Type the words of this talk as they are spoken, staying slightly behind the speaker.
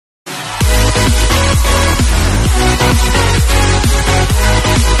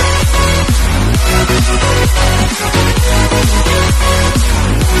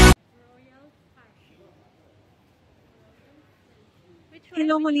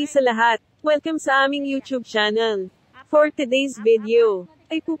muli sa lahat. Welcome sa aming YouTube channel. For today's video,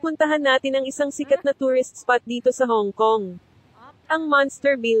 ay pupuntahan natin ang isang sikat na tourist spot dito sa Hong Kong. Ang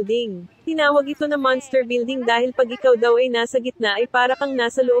Monster Building. Tinawag ito na Monster Building dahil pag ikaw daw ay nasa gitna ay para kang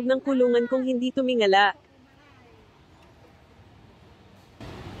nasa loob ng kulungan kung hindi tumingala.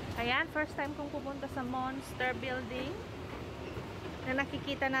 Ayan, first time kong pupunta sa Monster Building na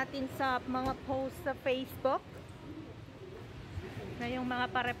nakikita natin sa mga post sa Facebook na yung mga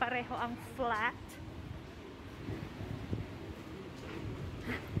pare-pareho ang flat.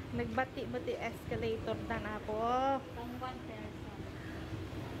 Nagbati-bati escalator na ako.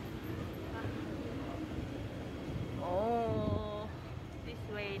 Oh, this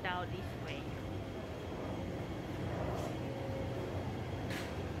way daw, this way.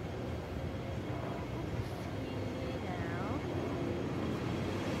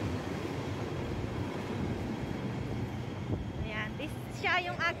 Siya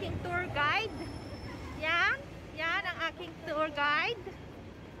yung aking tour guide. Yan. Yan ang aking tour guide.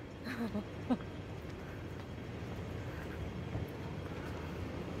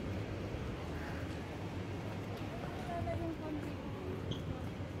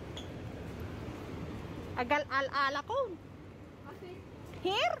 Agal al-ala ko.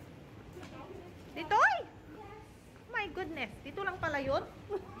 Here? Dito'y? My goodness. Dito lang pala yun?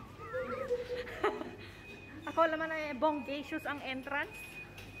 Ako naman ay bongacious ang entrance.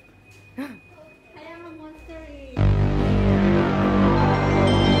 Kaya nga monster eh.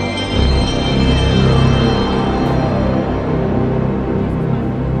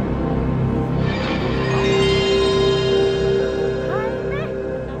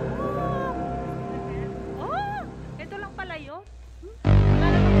 Oh, ito lang pala yun.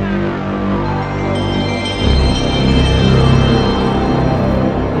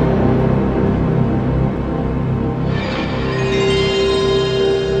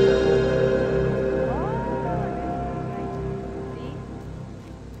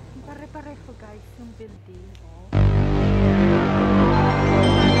 Pare-pareho guys yung building.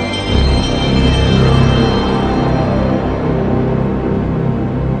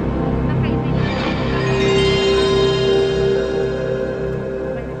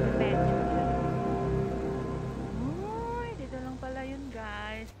 Dito lang pala yun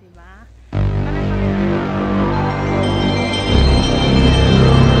guys, diba?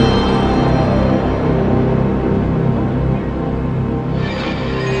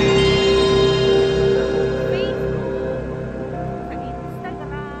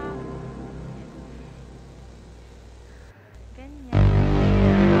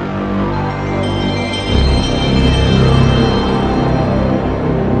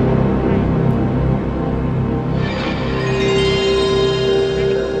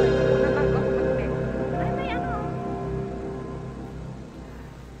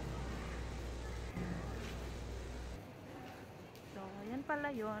 Pala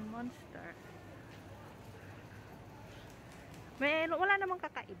yon monster. Wala namang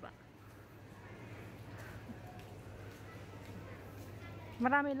kakaiba.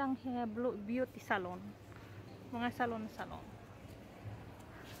 Marami lang beauty salon. Mga salon-salon.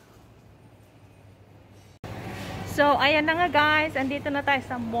 So, ayan na nga guys. Andito na tayo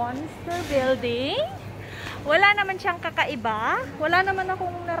sa Monster Building. Wala naman siyang kakaiba. Wala naman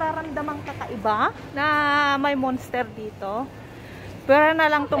akong nararamdamang kakaiba na may monster dito. Pero na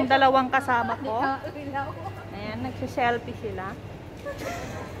lang tong dalawang kasama ko. Ayan, nagsiselfie sila.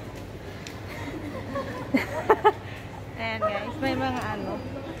 Ayan guys, may mga ano.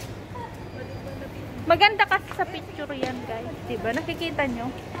 Maganda kasi sa picture yan guys. Diba? Nakikita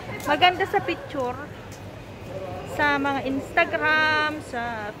nyo? Maganda sa picture. Sa mga Instagram,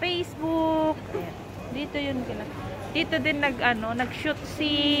 sa Facebook. Ayan. Dito yun. Dito din nag-shoot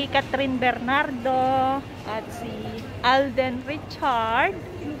si Catherine Bernardo at si Alden Richard.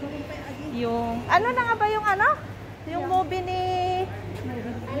 Yung ano na nga ba yung yung movie ni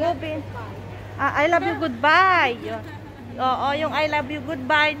I Love You Goodbye. Yun. Oo, yung I Love You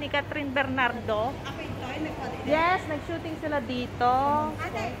Goodbye ni Catherine Bernardo. Yes, nag-shooting sila dito.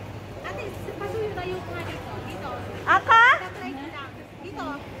 Ate, pasuyo na yung nga dito. Dito. Aka? Dito.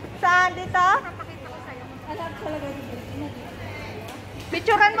 Saan dito? Alam talaga dito.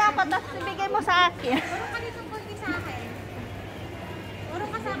 Picturean mo ako, tapos ibigay mo sa akin. Puro ka dito konti sa akin. Puro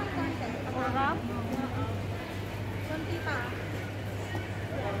ka sa akin konti. Puro? Konti pa.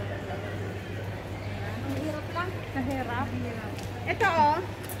 Mahirap lang. Nahirap. Ito oh.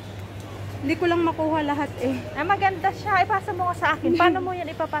 Hindi ko lang makuha lahat eh. Ah, maganda siya. Ipasa mo ko sa akin. Paano mo yan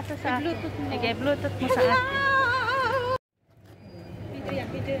ipapasa sa akin? Bluetooth mo. Sige, Bluetooth mo sa akin. Video yan,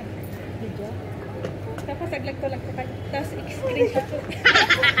 video yan. Video? Tapos aglag ko lang. Tapos i-screenshot ko.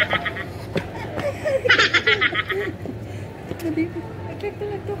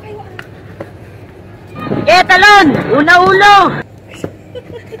 Eh, talon! Una ulo!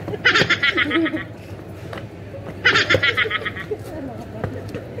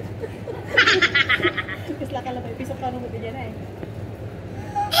 Kisla ka lang, may pisok ka nung dyan eh.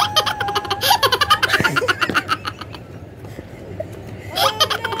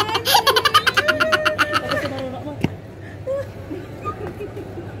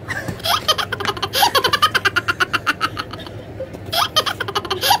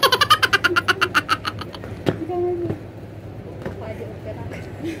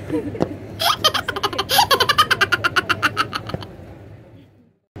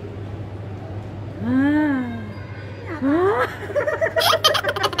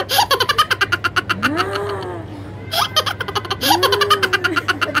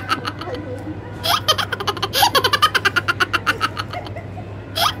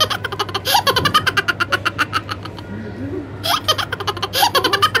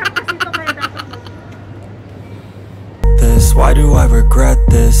 Why do I regret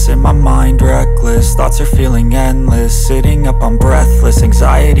this? In my mind reckless, thoughts are feeling endless. Sitting up I'm breathless,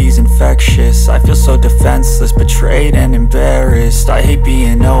 anxiety's infectious. I feel so defenseless, betrayed and embarrassed. I hate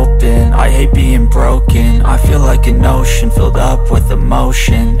being open, I hate being broken. I feel like an ocean filled up with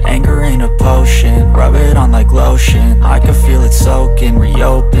emotion. Anger ain't a potion, rub it on like lotion. I can feel it soaking,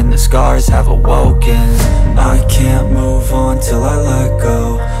 reopen, the scars have awoken. I can't move on till I let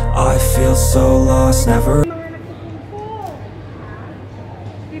go. I feel so lost, never.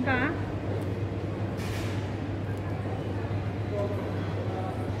 Diba?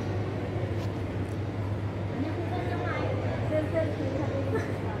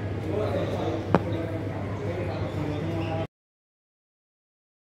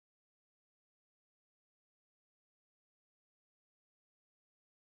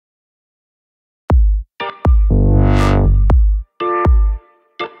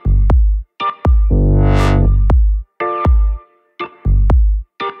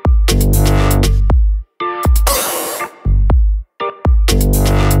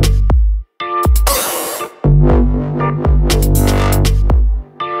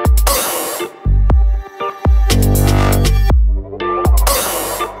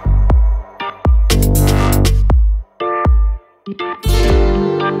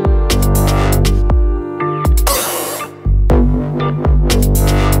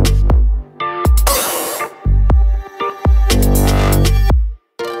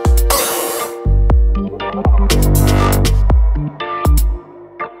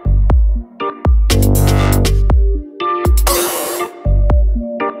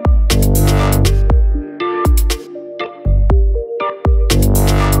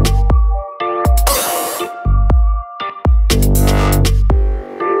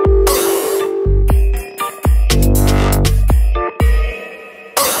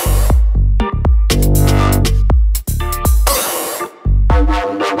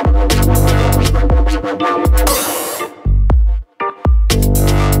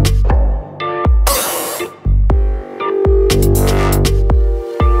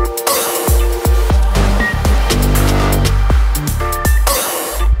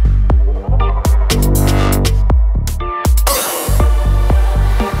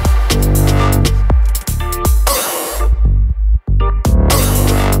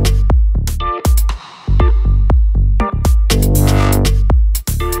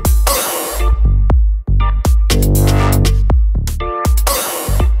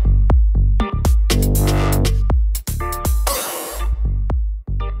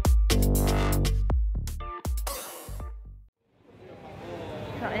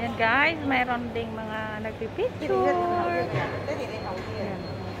 So, ayan guys, mayroon ding mga nagpipicture.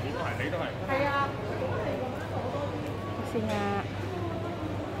 Kasi nga,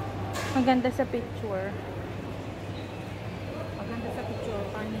 maganda sa picture. Maganda sa picture,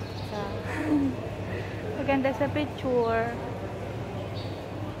 pangit sa... Maganda sa picture.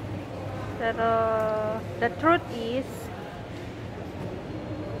 Pero, the truth is,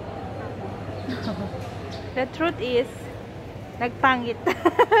 nagpangit.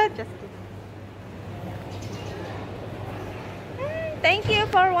 Just kidding. Thank you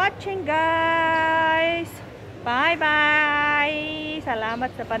for watching, guys. Bye-bye. Salamat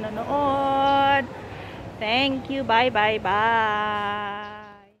sa panonood. Thank you. Bye-bye. Bye.